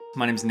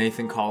My name is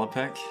Nathan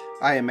Kolopek,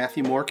 I am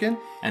Matthew Morkin.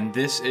 and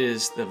this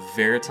is the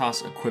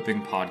Veritas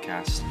Equipping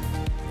Podcast.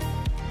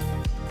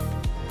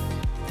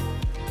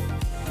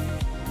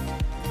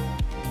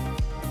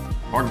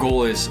 Our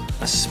goal is,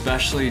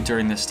 especially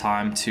during this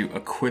time, to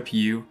equip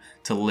you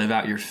to live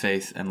out your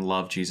faith and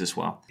love Jesus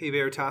well. Hey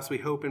Veritas, we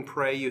hope and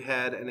pray you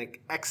had an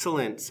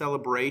excellent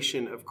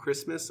celebration of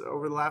Christmas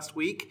over the last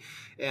week.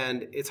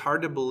 And it's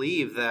hard to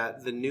believe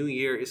that the new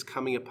year is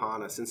coming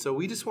upon us. And so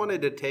we just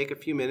wanted to take a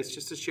few minutes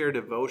just to share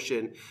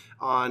devotion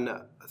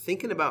on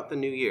thinking about the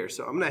new year.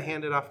 So I'm going to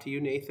hand it off to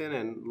you, Nathan,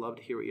 and love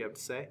to hear what you have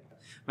to say.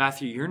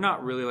 Matthew, you're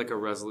not really like a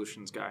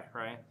resolutions guy,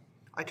 right?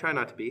 I try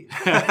not to be.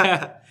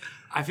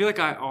 I feel like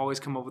I always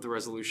come up with a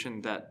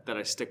resolution that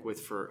I stick with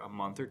for a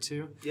month or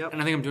two. Yep.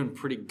 And I think I'm doing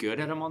pretty good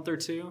at a month or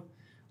two.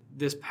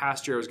 This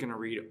past year, I was going to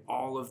read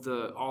all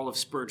of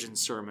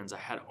Spurgeon's sermons. I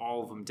had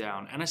all of them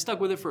down. And I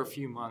stuck with it for a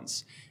few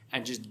months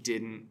and just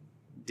didn't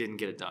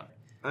get it done.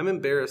 I'm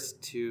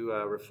embarrassed to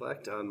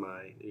reflect on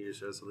my New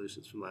Year's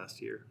resolutions from last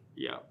year.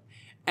 Yeah.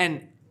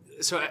 And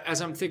so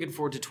as I'm thinking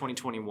forward to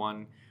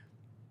 2021,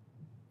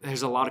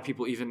 there's a lot of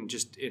people, even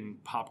just in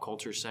pop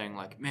culture, saying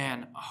like,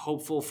 man,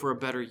 hopeful for a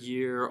better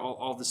year,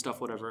 all this stuff,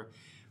 whatever.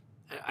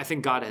 I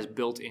think God has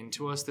built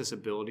into us this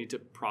ability to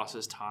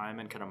process time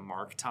and kind of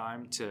mark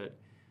time to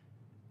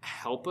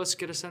help us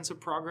get a sense of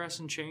progress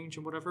and change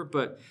and whatever.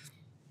 But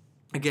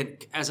again,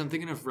 as I'm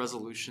thinking of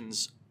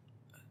resolutions,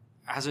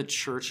 as a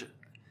church,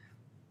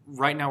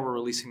 right now we're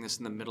releasing this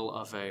in the middle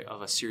of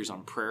a series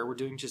on prayer. We're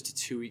doing just a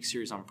 2-week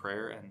series on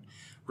prayer, and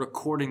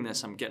recording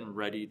this, I'm getting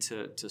ready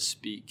to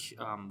speak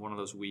one of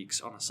those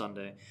weeks on a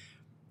Sunday.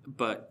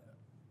 But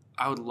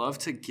I would love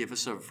to give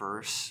us a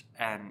verse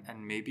and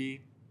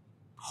maybe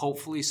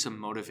hopefully some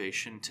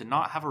motivation to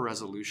not have a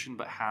resolution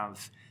but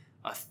have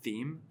a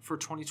theme for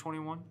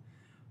 2021.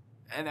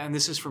 And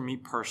this is for me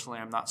personally.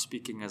 I'm not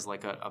speaking as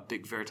like a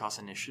big Veritas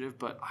initiative,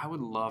 but I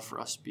would love for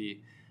us to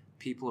be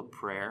people of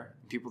prayer,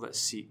 people that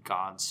seek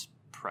God's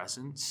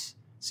presence,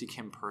 seek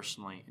Him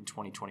personally in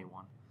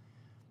 2021.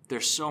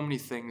 There's so many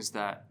things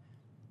that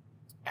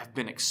have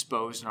been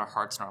exposed in our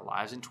hearts and our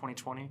lives in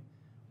 2020,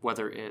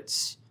 whether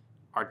it's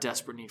our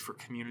desperate need for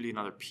community and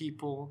other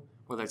people,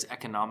 whether it's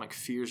economic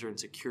fears or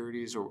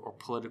insecurities or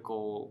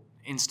political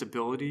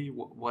instability,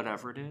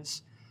 whatever it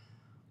is.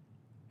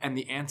 And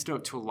the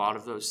antidote to a lot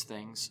of those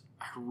things,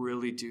 I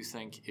really do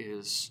think,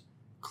 is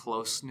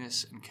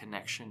closeness and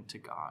connection to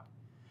God.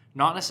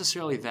 Not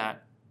necessarily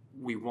that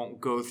we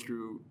won't go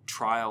through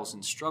trials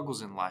and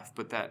struggles in life,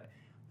 but that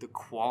the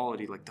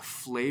quality, like the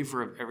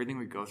flavor of everything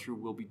we go through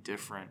will be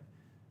different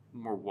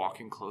when we're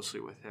walking closely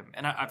with Him.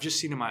 And I've just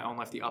seen in my own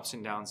life the ups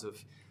and downs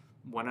of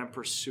when I'm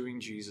pursuing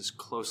Jesus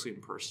closely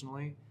and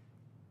personally,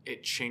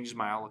 it changes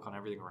my outlook on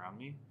everything around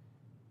me.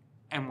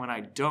 And when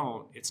I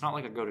don't, it's not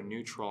like I go to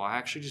neutral. I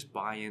actually just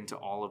buy into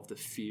all of the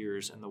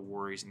fears and the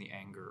worries and the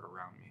anger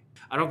around me.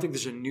 I don't think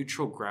there's a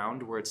neutral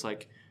ground where it's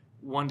like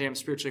one day I'm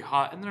spiritually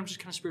hot and then I'm just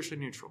kind of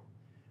spiritually neutral.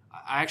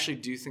 I actually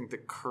do think the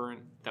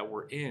current that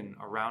we're in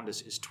around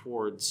us is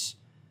towards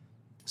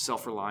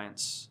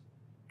self-reliance,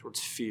 towards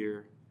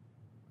fear,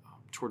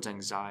 towards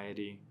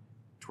anxiety,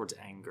 towards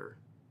anger.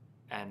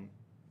 And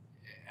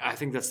I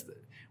think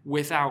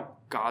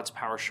without God's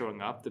power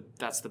showing up,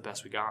 that's the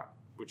best we got,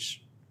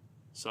 which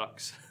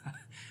sucks.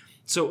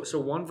 So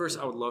one verse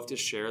I would love to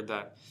share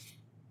that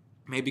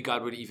maybe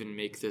God would even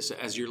make this,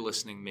 as you're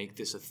listening, make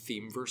this a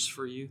theme verse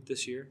for you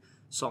this year.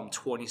 Psalm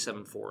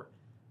 27:4.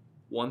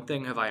 One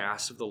thing have I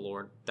asked of the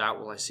Lord, that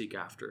will I seek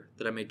after,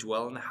 that I may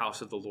dwell in the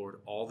house of the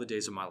Lord all the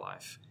days of my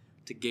life,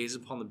 to gaze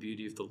upon the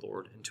beauty of the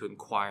Lord and to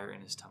inquire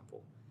in His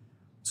temple.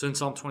 So in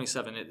Psalm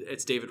 27,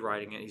 it's David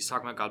writing it. He's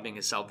talking about God being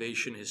His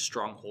salvation, His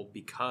stronghold,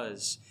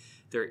 because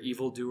there are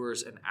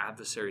evildoers and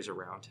adversaries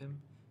around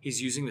Him.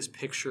 He's using this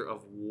picture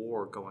of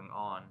war going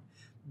on,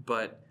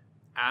 but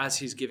as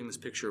he's giving this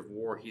picture of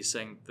war, he's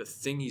saying the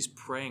thing he's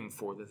praying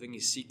for, the thing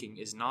he's seeking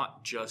is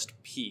not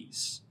just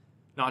peace,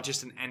 not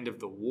just an end of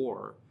the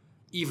war,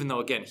 even though,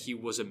 again, he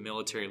was a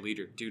military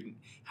leader, dude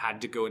had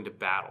to go into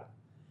battle.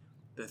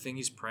 The thing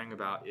he's praying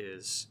about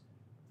is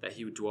that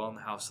he would dwell in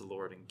the house of the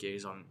Lord and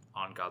gaze on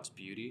God's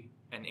beauty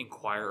and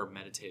inquire or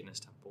meditate in His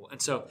temple.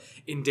 And so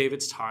in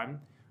David's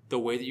time, the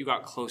way that you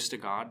got close to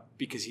God,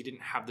 because he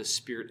didn't have the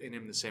Spirit in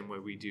him the same way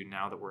we do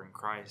now that we're in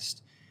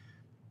Christ,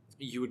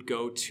 you would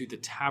go to the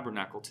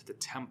tabernacle, to the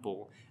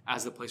temple,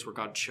 as the place where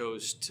God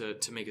chose to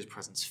make His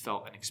presence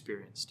felt and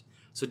experienced.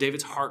 So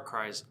David's heart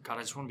cries, God,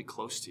 I just want to be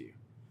close to You.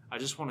 I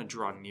just want to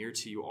draw near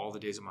to You all the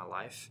days of my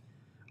life.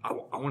 I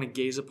want to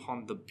gaze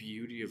upon the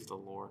beauty of the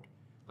Lord.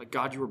 Like,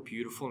 God, You are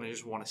beautiful, and I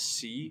just want to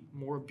see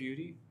more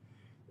beauty.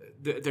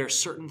 There are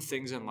certain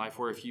things in life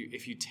where if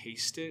you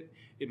taste it,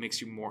 it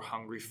makes you more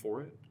hungry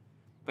for it.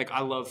 Like,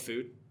 I love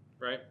food,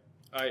 right?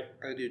 I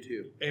do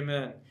too.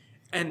 Amen.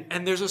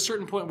 And there's a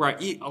certain point where I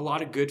eat a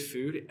lot of good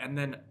food, and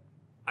then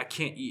I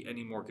can't eat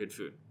any more good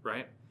food,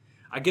 right?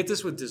 I get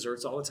this with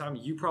desserts all the time.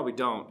 You probably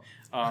don't.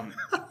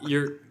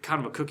 You're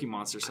kind of a cookie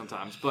monster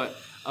sometimes. But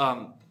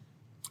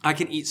I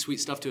can eat sweet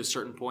stuff to a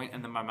certain point,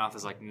 and then my mouth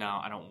is like, no,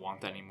 I don't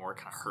want that anymore. It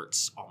kind of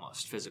hurts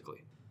almost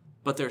physically.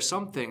 But there are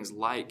some things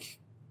like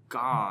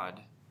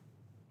God,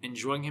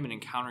 enjoying him and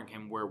encountering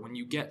him, where when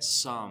you get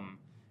some,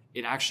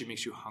 it actually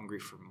makes you hungry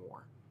for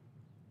more.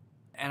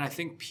 And I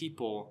think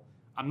people,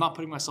 I'm not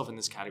putting myself in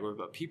this category,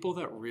 but people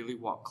that really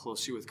walk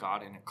closely with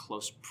God in a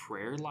close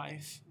prayer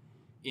life,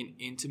 in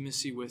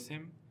intimacy with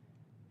him,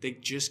 they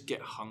just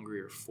get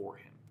hungrier for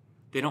him.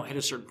 They don't hit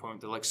a certain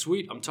point. They're like,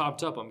 sweet, I'm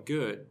topped up, I'm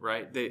good,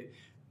 right?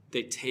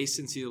 They taste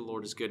and see the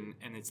Lord is good,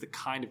 and it's the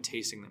kind of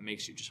tasting that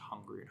makes you just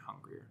hungrier and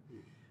hungrier.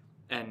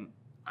 And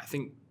I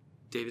think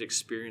David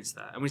experienced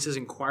that. And when he says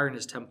inquire in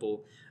his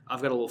temple,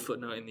 I've got a little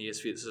footnote in the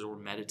ESV that says or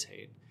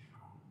meditate.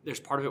 There's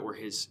part of it where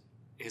his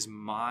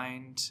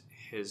mind,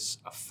 his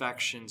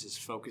affections, his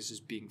focus is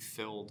being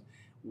filled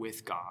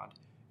with God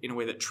in a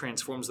way that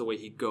transforms the way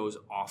he goes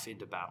off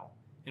into battle,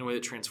 in a way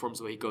that transforms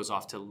the way he goes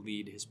off to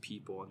lead his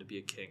people and to be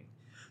a king.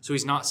 So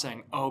he's not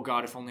saying, oh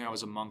God, if only I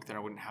was a monk, then I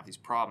wouldn't have these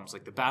problems.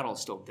 Like the battle is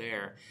still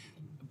there,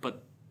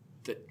 but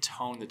the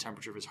tone, the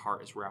temperature of his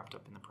heart is wrapped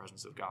up in the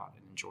presence of God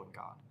and enjoying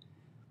God.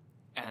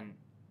 And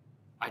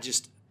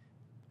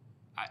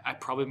I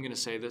probably am going to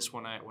say this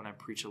when I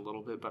preach a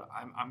little bit, but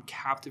I'm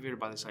captivated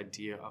by this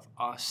idea of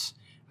us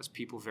as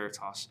people of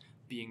Veritas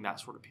being that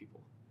sort of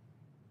people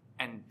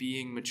and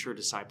being mature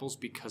disciples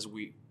because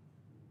we're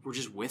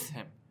just with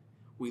him.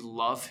 We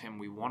love him.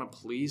 We want to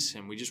please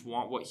him. We just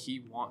want what he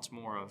wants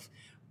more of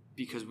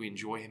because we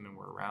enjoy him and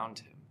we're around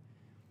him.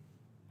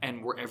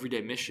 And we're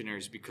everyday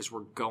missionaries because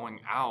we're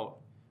going out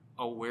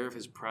aware of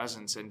his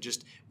presence and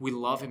just we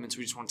love him, and so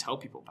we just want to tell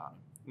people about him,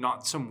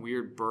 not some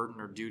weird burden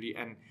or duty.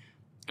 And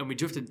we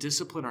do have to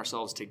discipline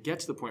ourselves to get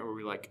to the point where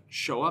we like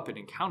show up and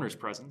encounter his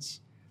presence.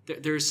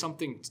 There's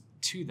something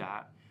to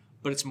that,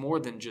 but it's more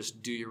than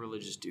just do your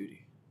religious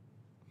duty.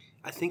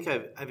 I think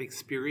I've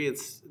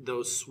experienced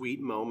those sweet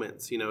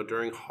moments,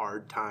 during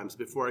hard times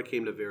before I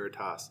came to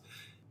Veritas,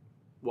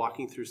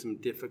 walking through some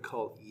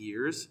difficult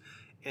years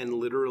and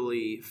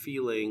literally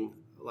feeling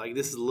like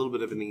this is a little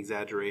bit of an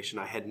exaggeration.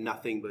 I had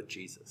nothing but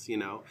Jesus,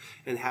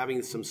 and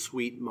having some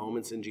sweet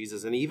moments in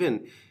Jesus, and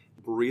even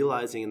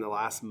realizing in the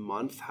last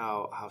month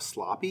how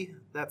sloppy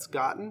that's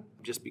gotten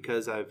just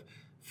because I've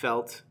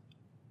felt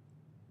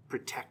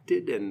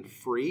protected and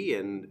free,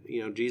 and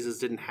Jesus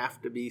didn't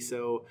have to be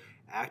so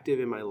active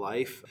in my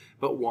life,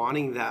 but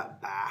wanting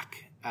that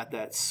back at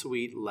that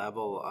sweet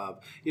level of,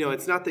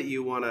 it's not that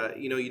you want to,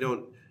 you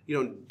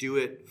don't do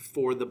it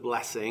for the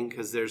blessing,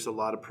 because there's a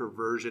lot of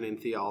perversion in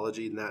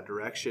theology in that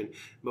direction.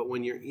 But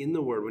when you're in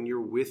the Word, when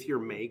you're with your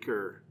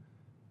Maker,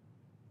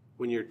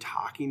 when you're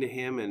talking to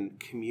him and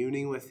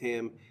communing with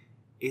him,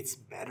 it's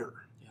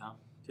better.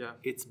 Yeah.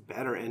 It's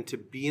better. And to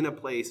be in a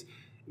place,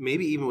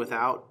 maybe even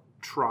without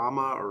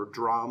trauma or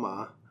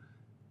drama,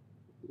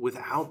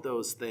 without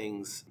those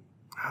things,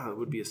 it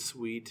would be a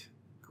sweet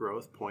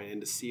growth point.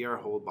 And to see our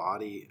whole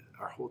body,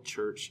 our whole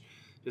church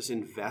just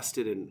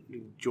invested in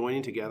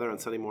joining together on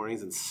Sunday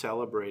mornings and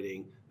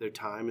celebrating their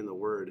time in the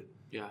Word.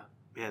 Yeah.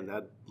 Man,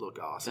 that'd look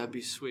awesome. That'd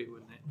be sweet,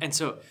 wouldn't it? And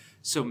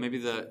so maybe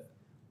the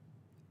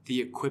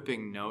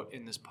equipping note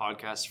in this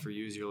podcast for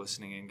you as you're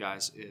listening in,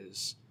 guys,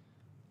 is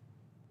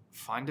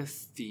find a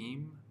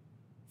theme,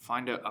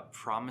 find a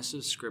promise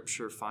of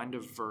Scripture, find a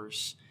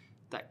verse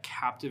that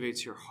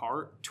captivates your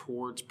heart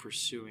towards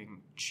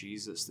pursuing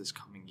Jesus this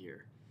coming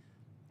year.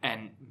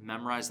 And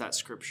memorize that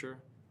Scripture,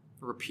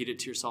 repeat it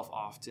to yourself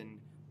often,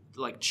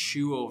 like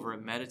chew over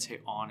it,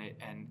 meditate on it,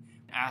 and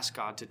ask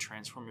God to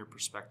transform your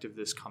perspective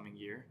this coming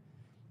year.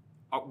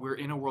 We're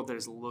in a world that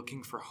is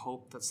looking for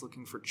hope, that's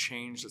looking for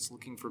change, that's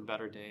looking for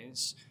better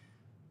days.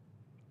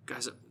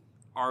 Guys,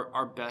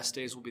 our best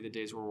days will be the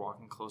days where we're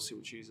walking closely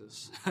with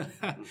Jesus.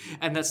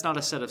 And that's not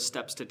a set of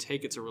steps to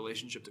take, it's a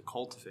relationship to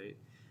cultivate.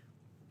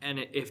 And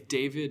if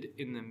David,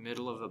 in the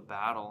middle of a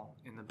battle,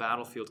 in the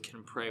battlefield,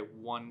 can pray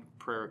one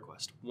prayer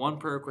request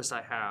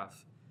I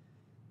have,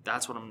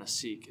 that's what I'm going to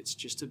seek. It's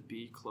just to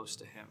be close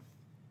to him.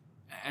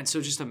 And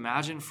so just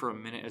imagine for a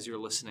minute as you're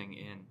listening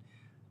in,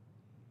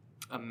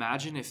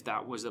 imagine if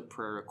that was a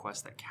prayer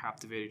request that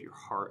captivated your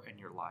heart and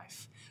your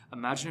life.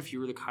 Imagine if you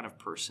were the kind of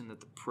person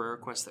that the prayer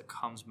request that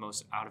comes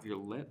most out of your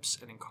lips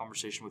and in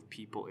conversation with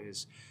people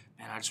is,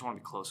 man, I just want to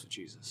be close with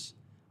Jesus.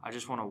 I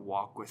just want to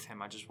walk with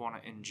him. I just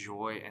want to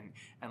enjoy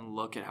and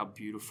look at how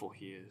beautiful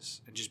he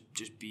is and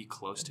just be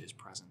close to his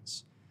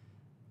presence.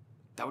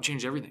 That would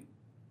change everything.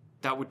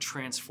 That would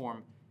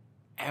transform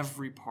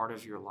every part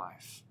of your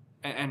life.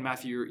 And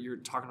Matthew, you're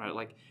talking about it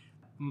like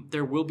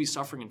there will be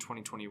suffering in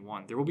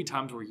 2021. There will be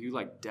times where you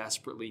like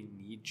desperately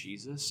need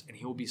Jesus, and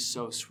he will be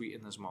so sweet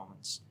in those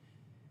moments.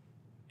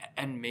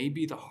 And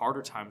maybe the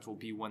harder times will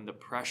be when the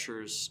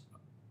pressures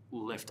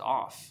lift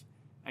off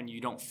and you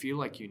don't feel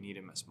like you need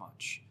him as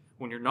much.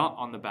 When you're not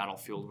on the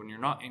battlefield, when you're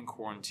not in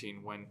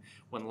quarantine, when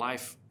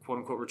life, quote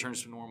unquote,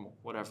 returns to normal,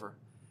 whatever.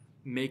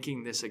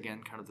 Making this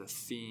again kind of the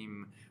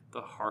theme, the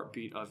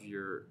heartbeat of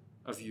your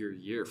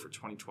year for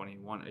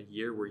 2021, a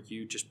year where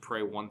you just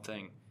pray one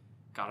thing: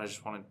 God, I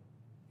just want to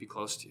be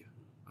close to you.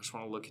 I just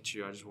want to look at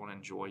you. I just want to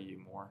enjoy you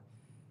more.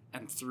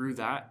 And through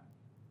that,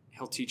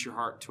 he'll teach your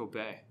heart to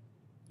obey.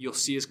 you'll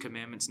see his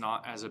commandments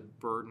not as a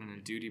burden and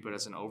a duty, but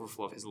as an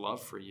overflow of his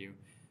love for you.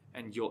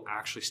 And you'll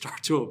actually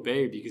start to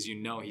obey because you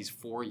know he's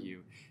for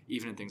you,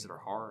 even in things that are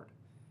hard.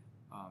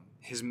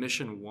 His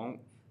mission won't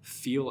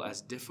feel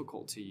as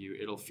difficult to you.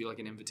 It'll feel like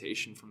an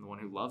invitation from the one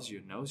who loves you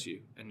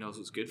and knows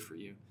what's good for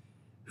you,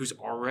 who's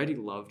already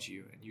loved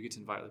you, and you get to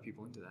invite other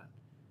people into that.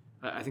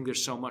 I think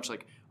there's so much,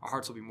 like, our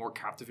hearts will be more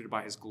captivated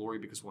by his glory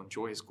because we'll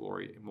enjoy his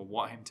glory and we'll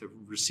want him to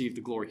receive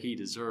the glory he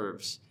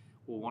deserves.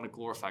 We'll want to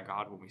glorify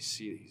God when we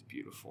see that he's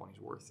beautiful and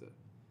he's worth it.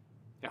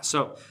 Yeah,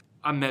 so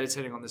I'm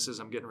meditating on this as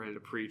I'm getting ready to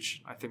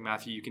preach. I think,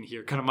 Matthew, you can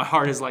hear kind of my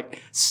heart is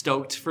like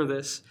stoked for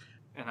this.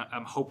 And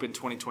I'm hoping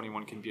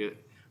 2021 can be,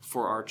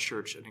 for our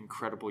church, an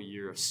incredible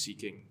year of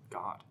seeking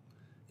God.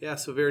 Yeah,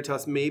 so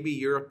Veritas, maybe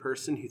you're a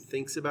person who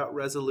thinks about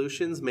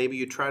resolutions. Maybe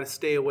you try to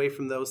stay away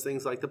from those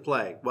things like the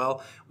plague.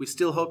 Well, we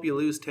still hope you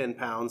lose 10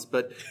 pounds,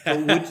 but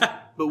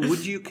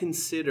would you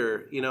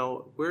consider,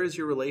 where is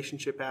your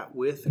relationship at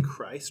with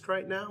Christ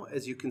right now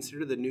as you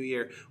consider the new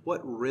year?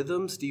 What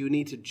rhythms do you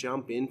need to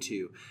jump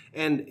into?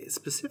 And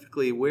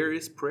specifically, where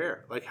is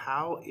prayer? Like,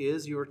 how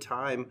is your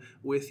time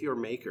with your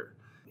Maker?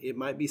 It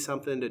might be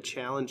something to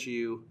challenge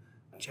you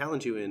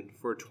in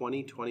for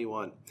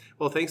 2021.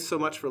 Well, thanks so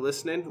much for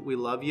listening. We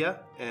love you,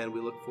 and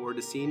we look forward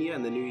to seeing you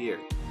in the new year.